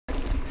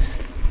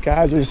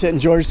Guys, we're just hitting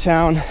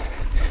Georgetown,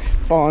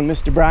 following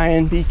Mr.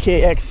 Brian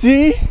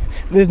BKXC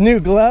with his new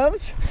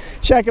gloves.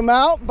 Check them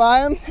out,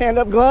 buy them, hand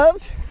up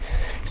gloves,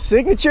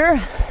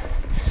 signature,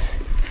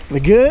 the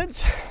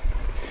goods.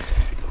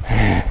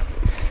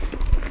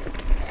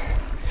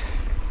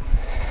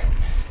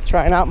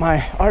 Trying out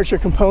my Archer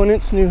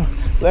Components new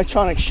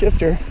electronic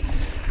shifter.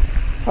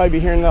 Probably be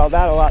hearing about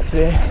that a lot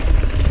today.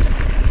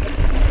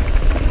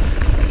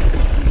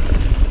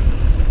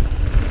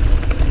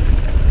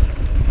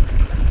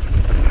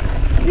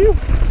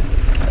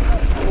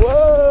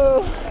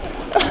 Whoa!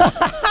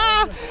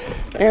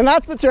 And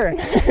that's the turn.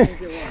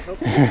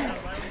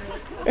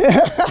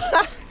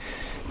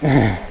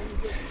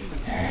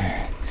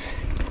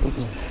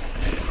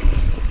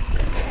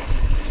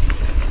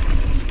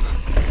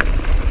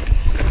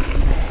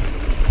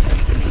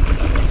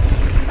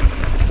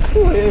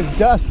 Ooh, it is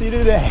dusty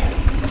today.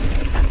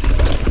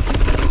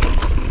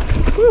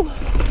 Woo.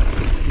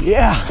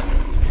 Yeah,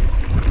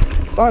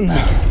 fun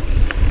though.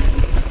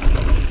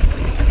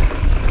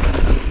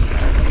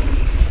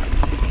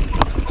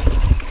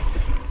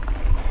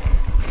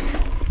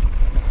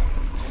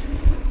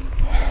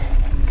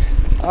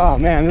 Oh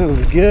man, this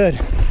is good.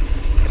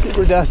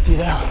 Super dusty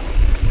though.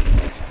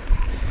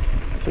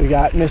 So we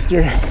got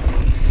Mr.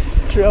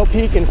 Trail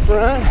Peak in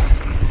front.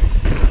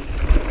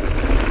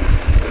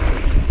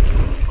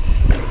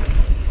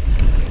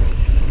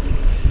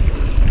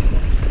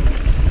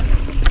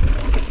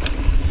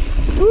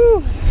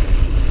 Woo!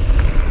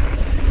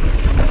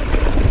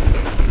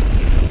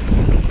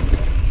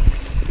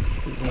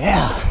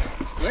 Yeah.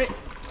 Great.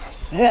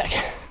 Sick.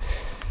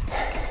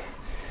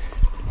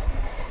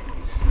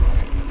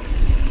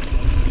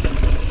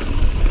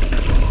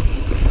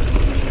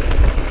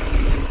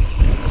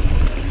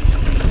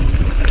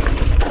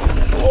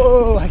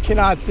 Whoa, I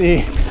cannot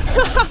see.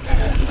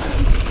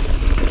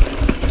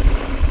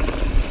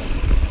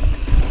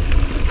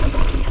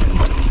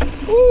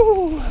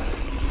 Woo.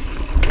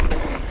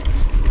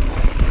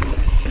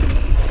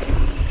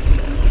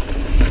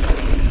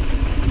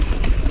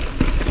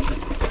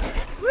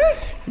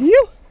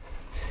 You.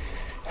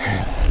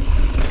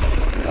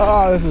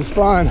 Oh, this is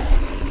fun.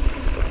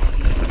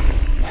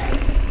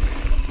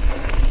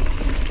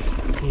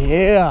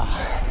 Yeah.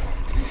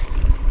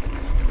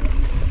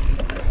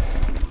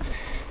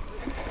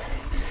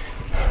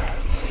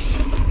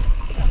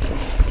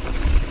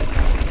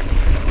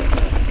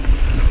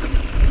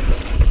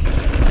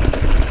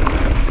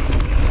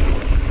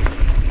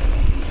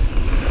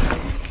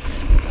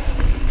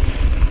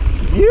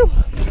 You.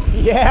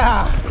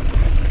 Yeah.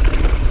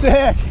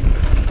 Sick.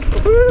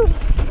 Woo.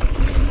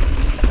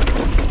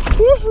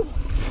 Woo.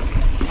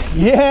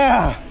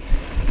 Yeah.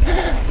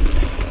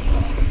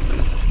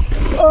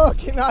 Oh,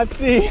 cannot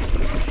see.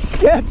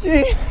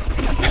 Sketchy.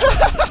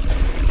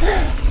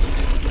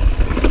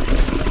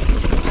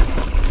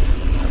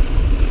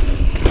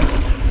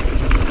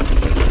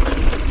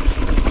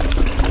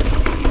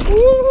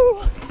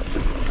 Woo.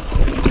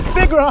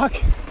 Big rock.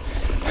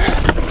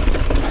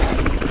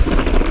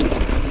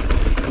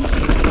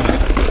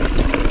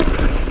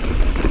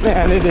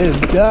 Man, it is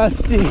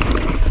dusty.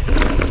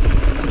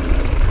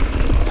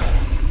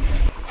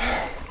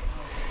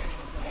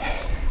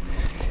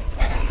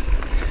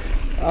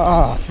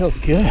 Oh, feels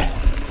good. I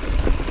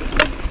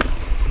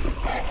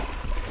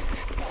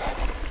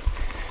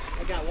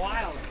got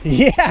wild.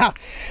 Yeah,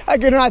 I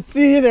could not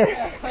see either.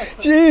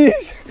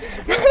 Jeez.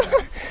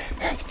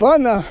 It's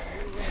fun though.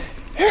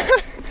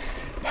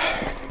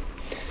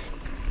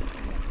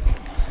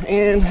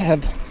 And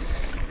have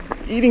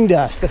eating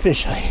dust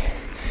officially.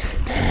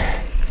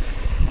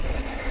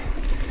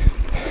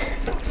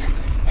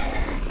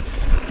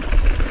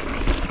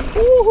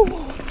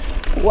 Ooh,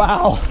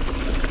 wow.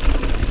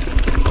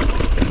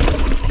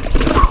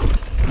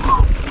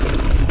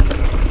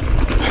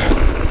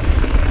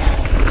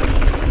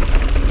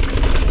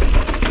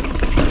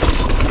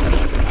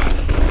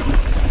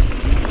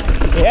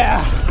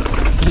 Yeah,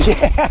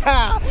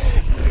 yeah,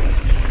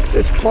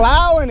 just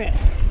plowing it.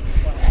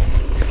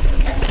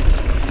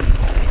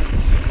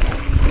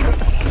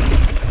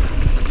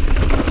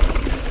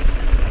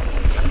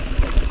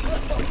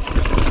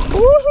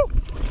 Woohoo,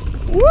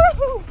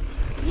 woohoo.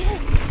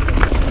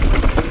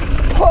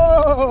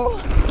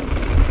 Whoa.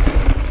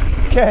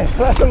 Okay,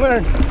 lesson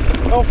learned.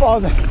 Don't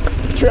follow the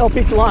Trail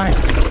Peaks line.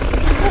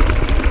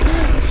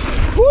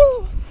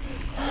 Woo.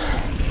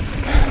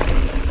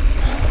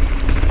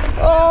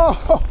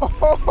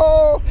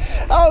 Oh,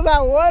 that was that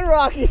one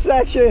rocky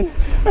section.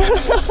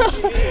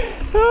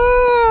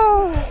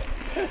 Oh,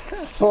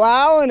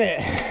 plowing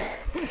it.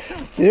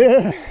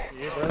 Dude.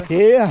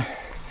 Yeah.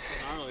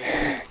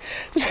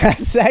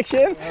 That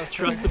section.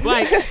 Trust the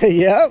bike.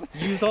 Yep.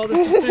 Use all the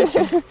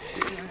suspension.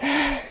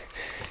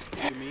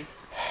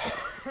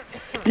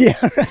 Yeah,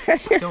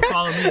 right. Don't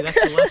follow me. That's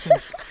the lesson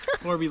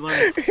before we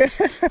learn.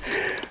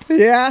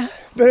 Yeah,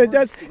 but it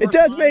does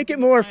make it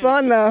more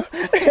fun though.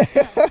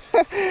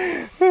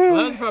 Well,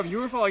 that was the problem. You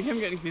were following him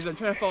getting confused. I'm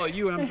trying to follow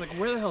you, and I'm just like,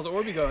 where the hell is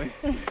Orby going?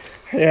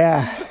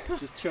 Yeah.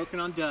 Just choking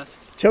on dust.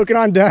 Choking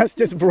on dust,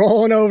 just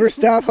rolling over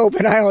stuff,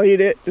 hoping I'll eat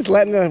it. Just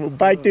letting the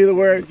bike do the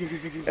work.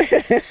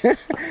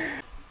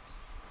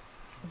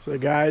 So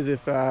guys,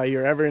 if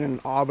you're ever in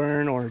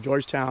Auburn or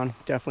Georgetown,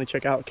 definitely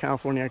check out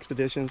California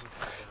Expeditions.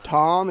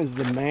 Tom is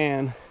the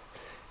man,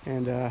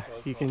 and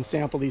you can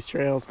sample these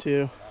trails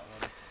too.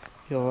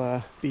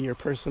 He'll be your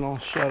personal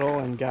shuttle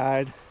and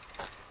guide.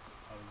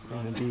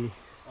 And be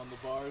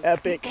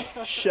epic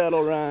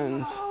shuttle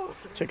runs.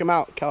 Check them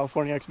out,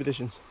 California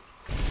Expeditions.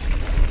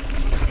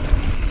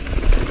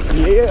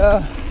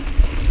 Yeah.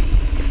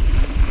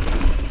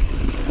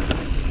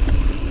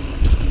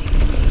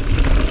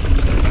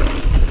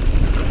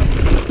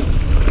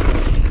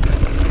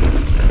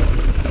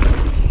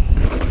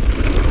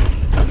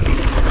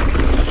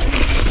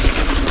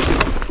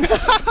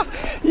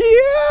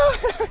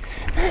 Yeah.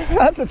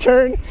 That's a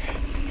turn.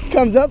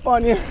 Comes up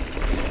on you,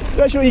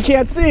 especially when you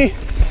can't see.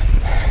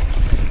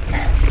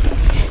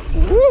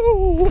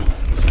 Woo!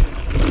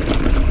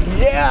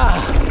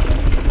 Yeah!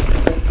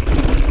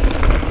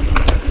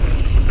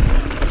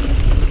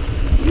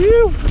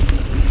 You!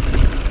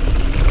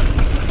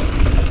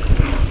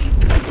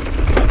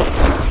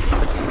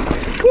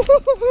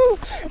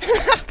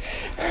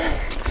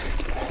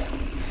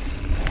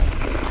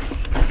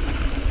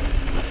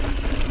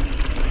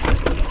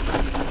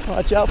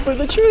 Watch out for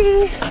the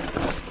tree!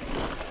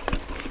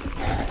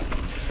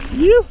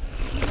 You!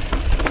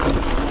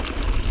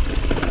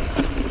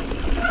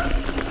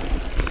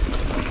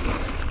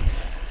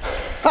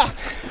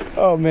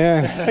 Oh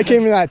man, I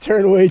came in that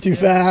turn way too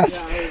fast.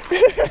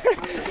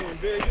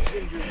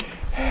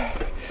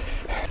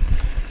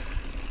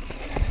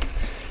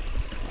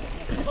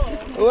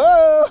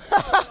 Whoa!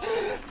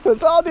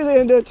 Let's all do the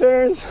endo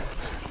turns.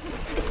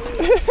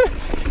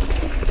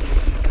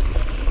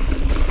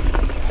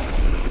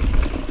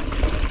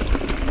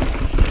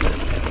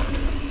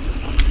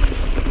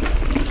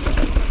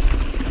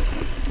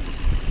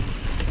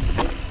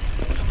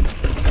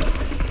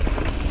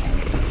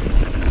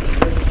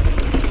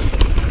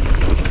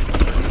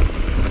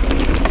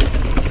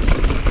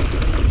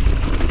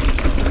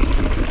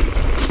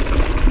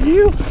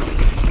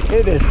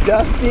 It is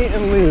dusty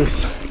and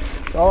loose.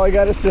 That's all I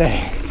gotta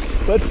say,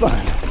 but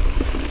fun.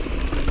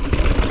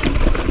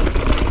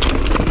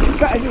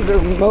 Guys, these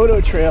are moto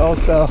trails,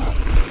 so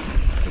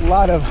it's a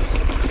lot of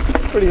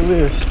pretty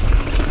loose.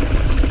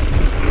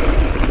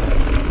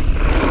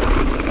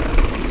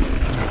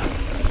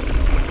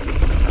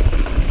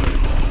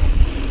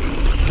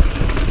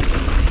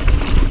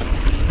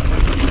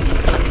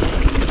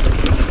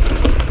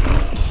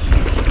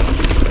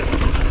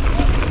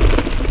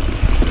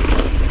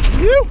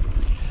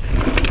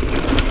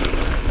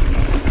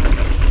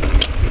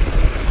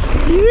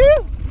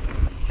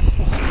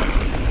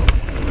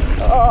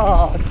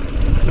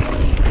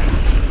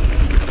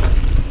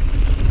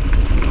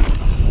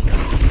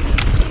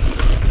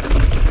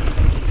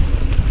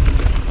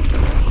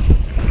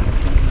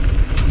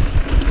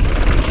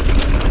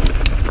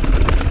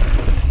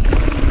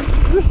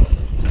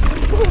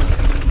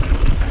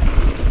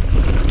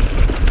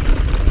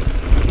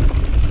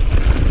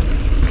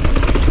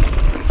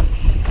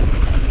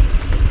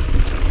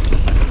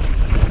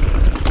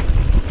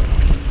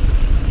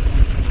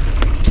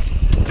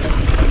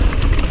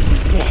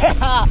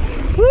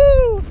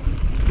 Woo!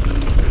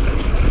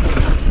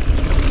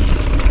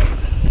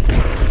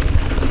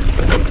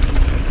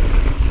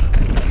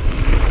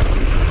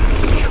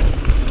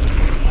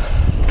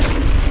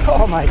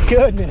 Oh my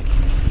goodness,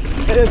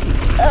 this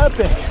is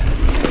epic.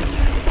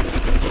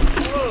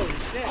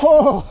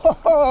 Whoa,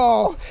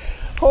 oh,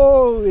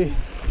 holy.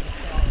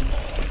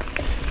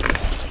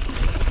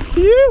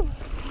 Phew.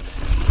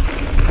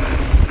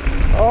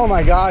 Oh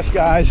my gosh,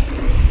 guys,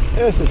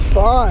 this is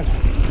fun.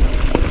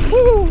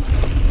 Woo.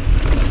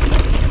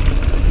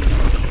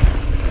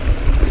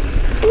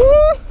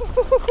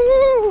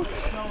 Woo.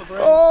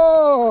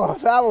 Oh,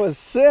 that was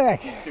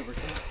sick.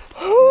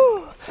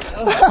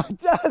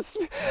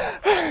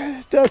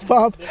 Dust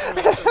pump.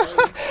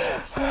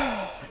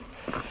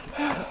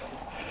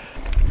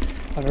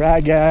 All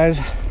right, guys,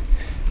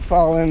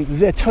 following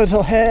the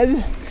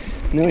Turtlehead,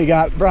 and then we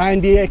got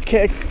Brian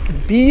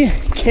BKXC.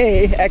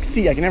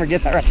 I can never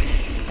get that right.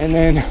 And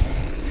then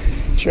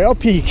Trail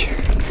Peak,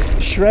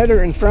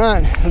 Shredder in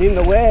front, leading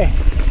the way.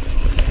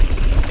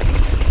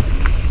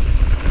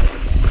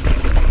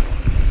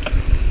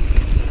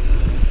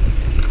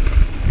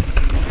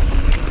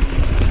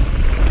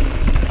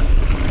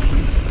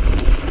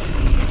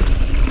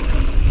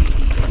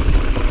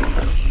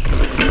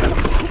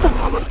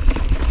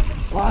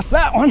 Lost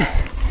that one.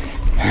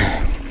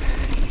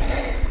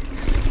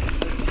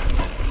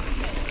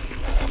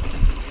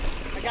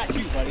 I got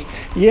you, buddy.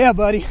 Yeah,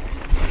 buddy.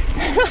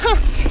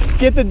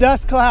 Get the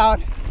dust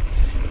cloud.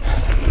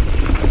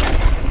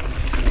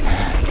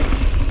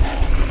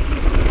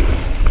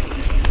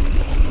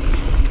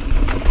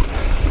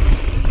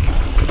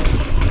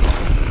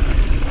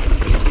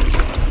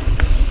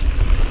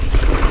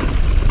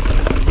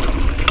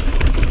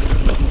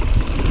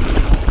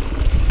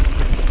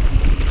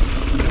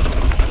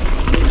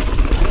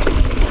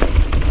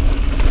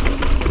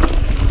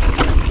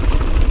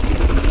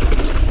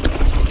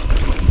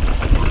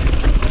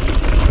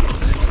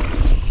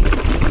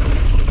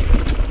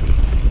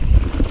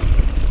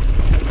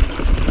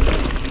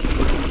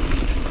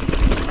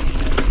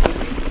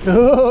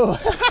 Ooh.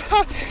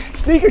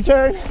 Sneaker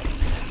turn.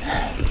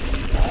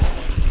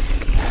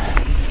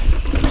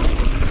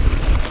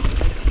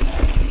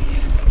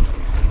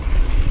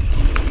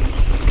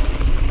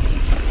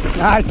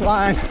 Nice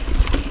line.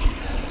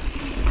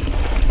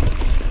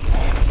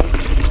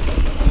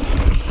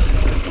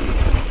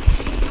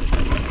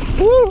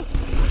 Woo!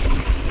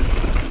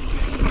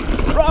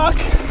 Rock!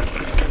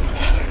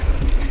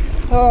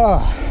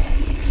 Oh.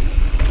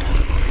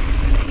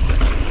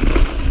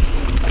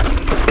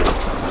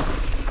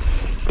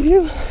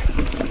 You.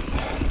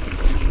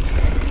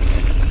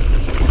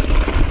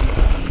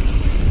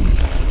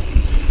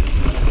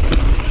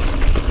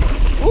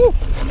 Woo!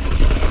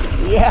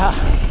 Yeah.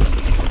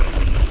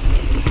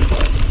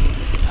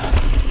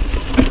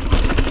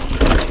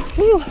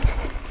 Woo!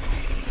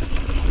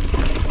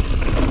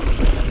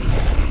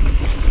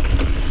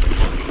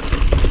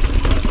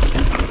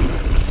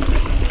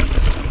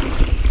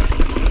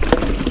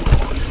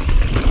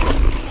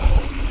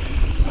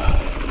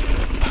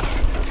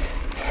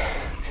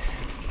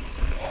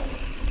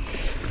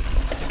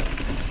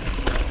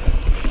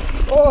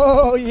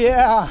 Oh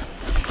yeah!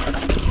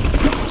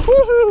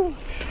 Woohoo!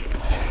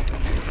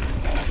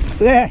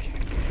 Sick!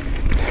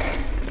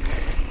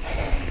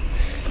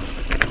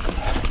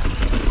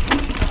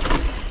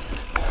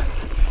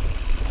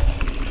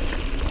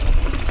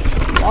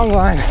 Long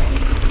line.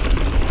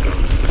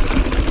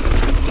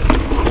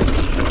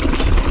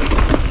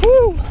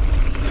 Woo!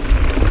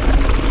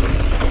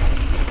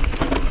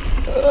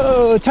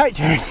 Oh, tight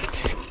turn.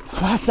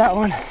 Lost that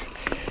one.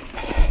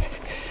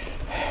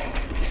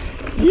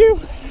 You.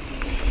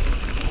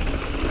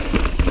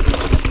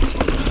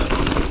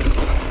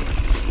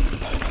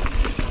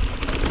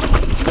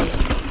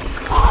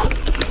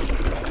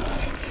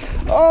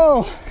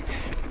 Oh,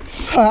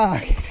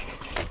 fuck.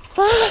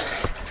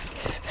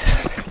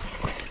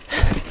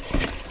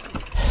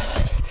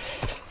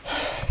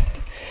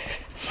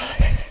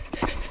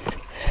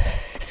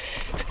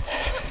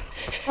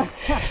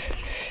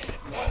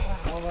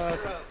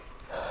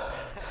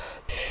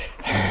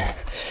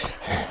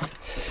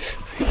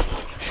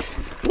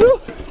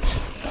 Woo.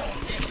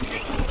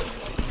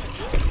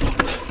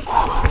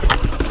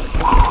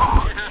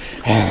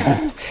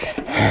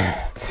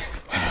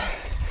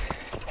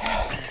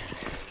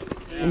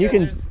 And you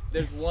can.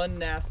 There's one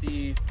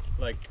nasty,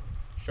 like,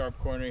 sharp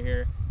corner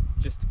here.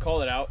 Just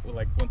call it out,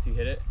 like, once you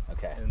hit it.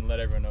 Okay. And let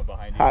everyone know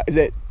behind you. How, is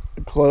it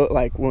close,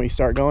 like when we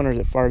start going, or is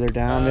it farther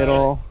down,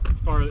 middle? It's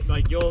far,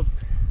 like it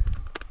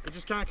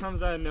just kind of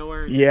comes out of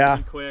nowhere. And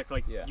Yeah. quick,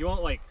 like Yeah. you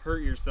won't like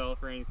hurt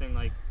yourself or anything.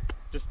 Like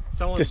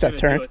someone's Just a gonna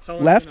turn. do it.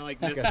 Someone's Left? gonna,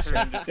 like, miss a turn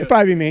and just It'd go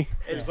probably be me.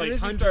 As It's soon like as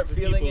you hundreds start of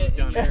feeling people it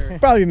have in done your,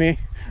 Probably me.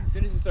 as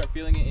soon as you start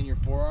feeling it in your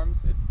forearms,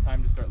 it's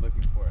time to start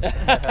looking for it.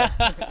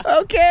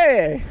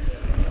 Okay.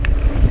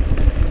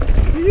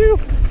 You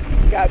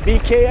got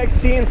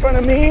BKXC in front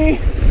of me.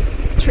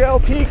 Trail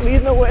Peak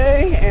leading the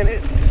way, and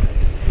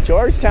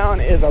Georgetown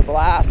is a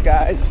blast,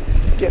 guys.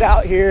 Get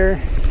out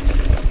here.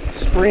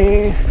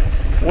 Spring,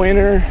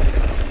 winter.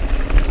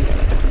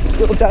 A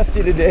little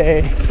dusty today.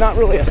 It's not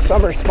really a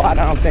summer spot,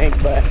 I don't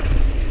think, but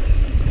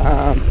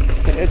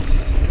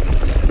it's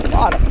a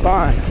lot of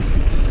fun.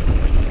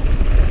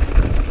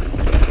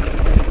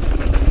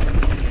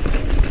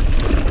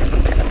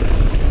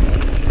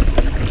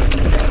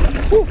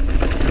 Woo.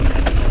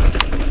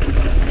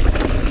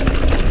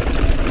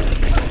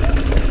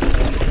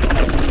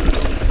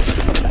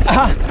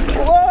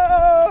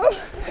 Whoa!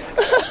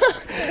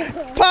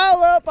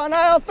 Pile up on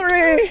aisle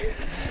 3.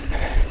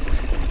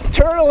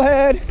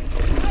 Turtlehead.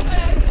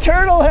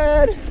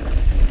 Turtlehead.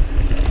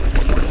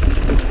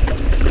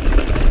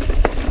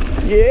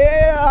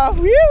 Yeah,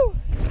 whew.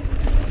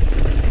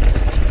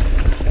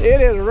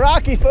 It is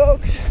rocky,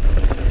 folks.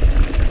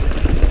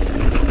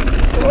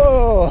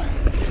 Whoa,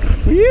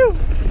 whew.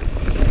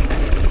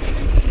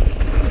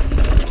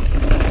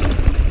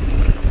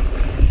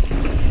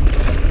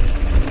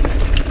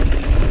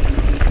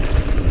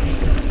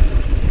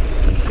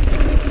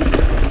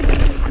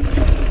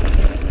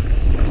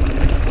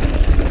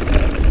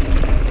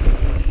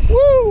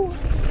 Woo!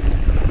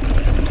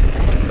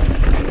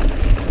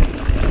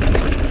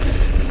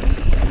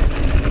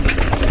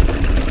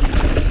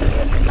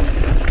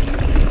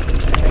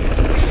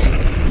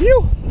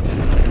 You!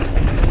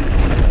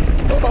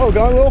 Oh,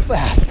 going a little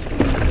fast.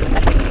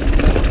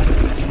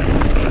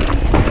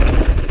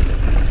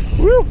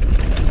 Woo!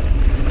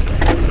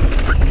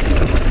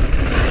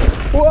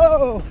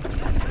 Whoa!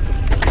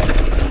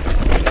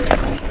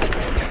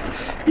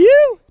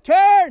 You!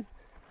 Turn!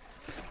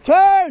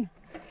 Turn!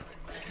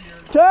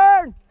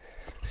 Turn!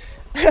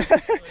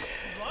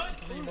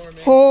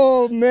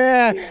 Oh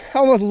man, I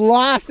almost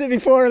lost it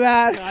before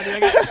that. Nah,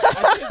 dude, I see this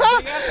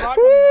big ass rock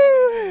coming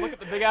over. Look at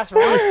the big ass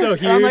rock. It's so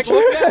huge. I'm like,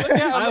 look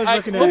at. I was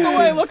looking look at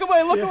away, it. look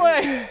away, look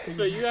away.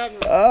 So you have.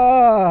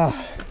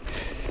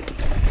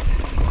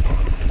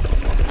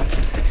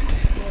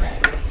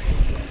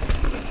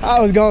 I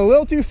was going a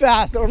little too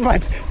fast over my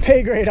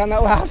pay grade on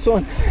that last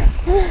one.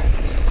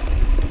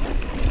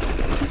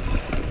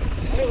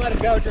 Let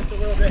it go just a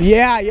little bit.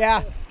 Yeah,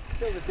 yeah.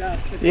 feel the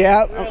dust. It's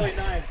Yeah. really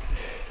nice.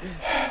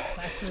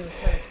 Actually, it's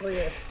kind of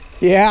clear.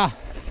 Yeah.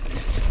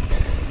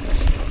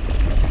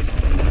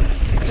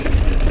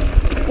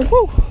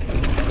 Woohoo!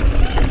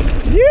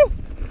 You.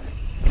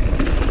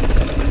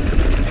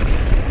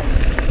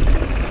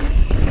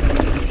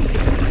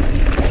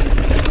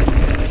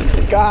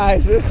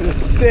 Guys, this is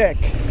sick.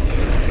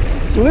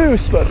 It's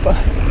loose, but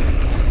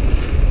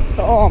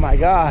oh my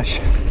gosh.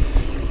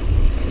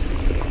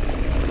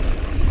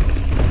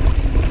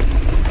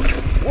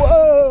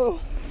 Whoa!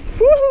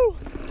 Woohoo!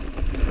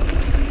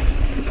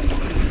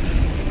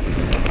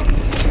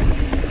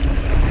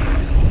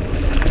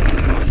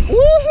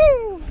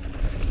 Woohoo!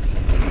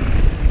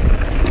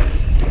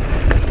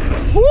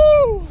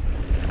 Woo!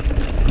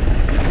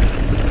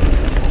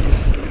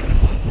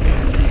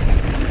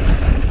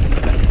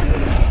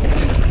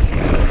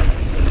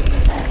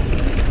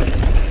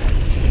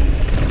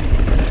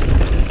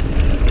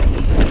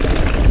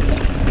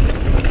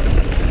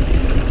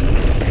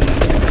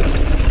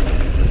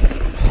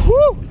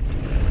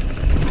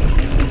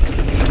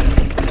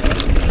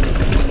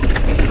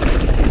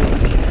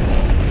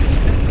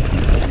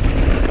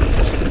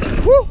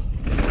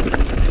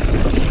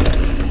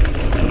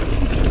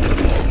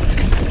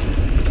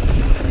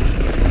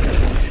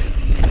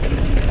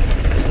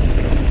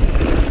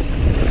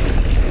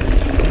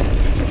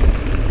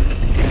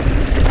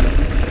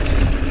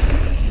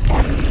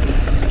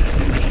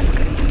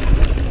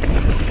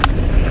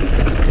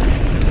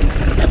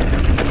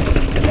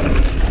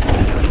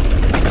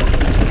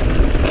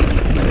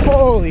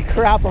 Holy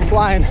crap, I'm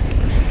flying.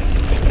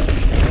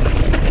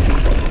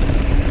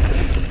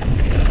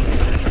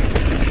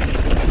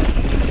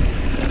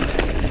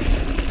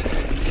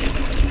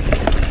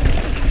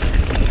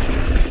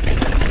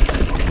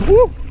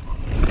 Woo!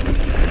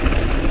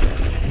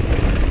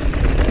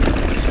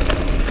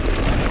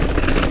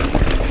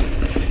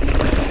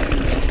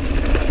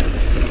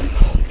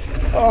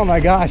 Oh my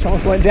gosh,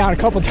 almost went down a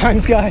couple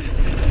times, guys.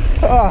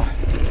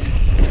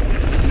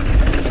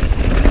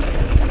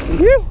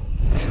 Woo!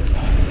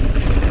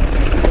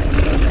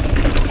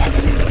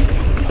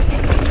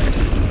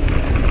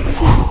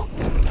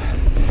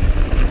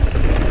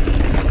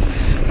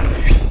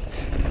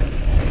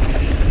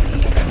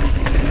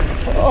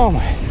 Oh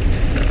my.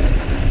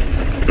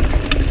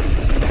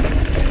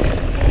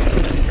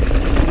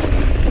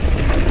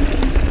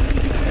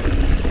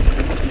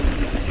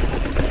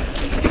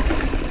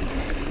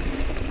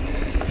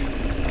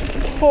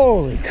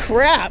 Holy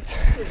crap.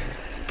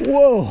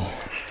 Whoa.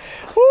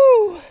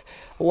 Woo.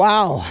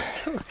 Wow.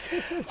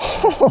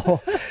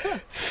 Oh,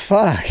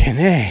 fucking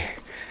A.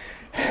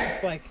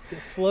 It's like the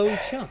flow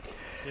chunk.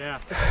 Yeah.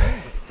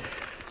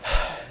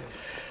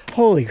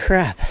 Holy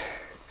crap.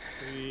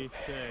 Pretty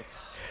sick.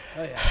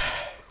 Oh yeah.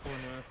 Pulling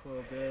us a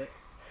little bit.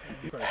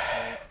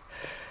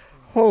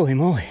 Holy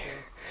moly.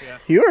 Yeah.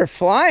 You were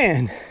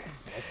flying.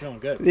 That's feeling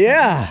good.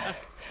 Yeah.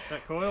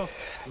 That coil?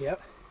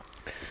 Yep.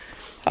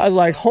 I was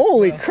like,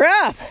 holy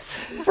crap.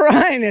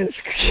 Brian is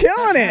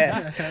killing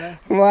it.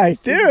 I'm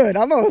like, dude,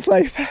 I'm almost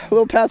like a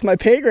little past my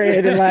pay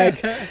grade, and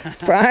like,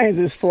 Brian's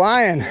is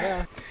flying.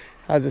 Yeah.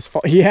 I was just,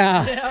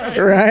 yeah,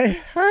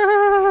 right?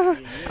 Ah.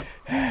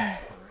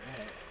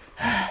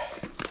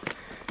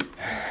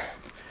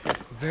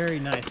 Very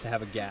nice to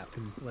have a gap.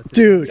 And let this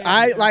Dude,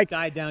 guy I like,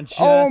 die down just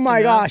oh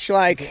my enough gosh, to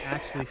like,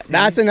 actually see.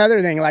 that's another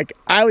thing. Like,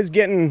 I was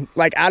getting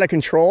like out of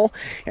control,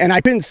 and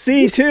I couldn't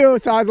see too,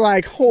 so I was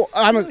like,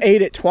 I almost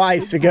ate it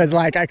twice because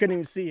like I couldn't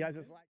even see. I was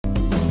just like,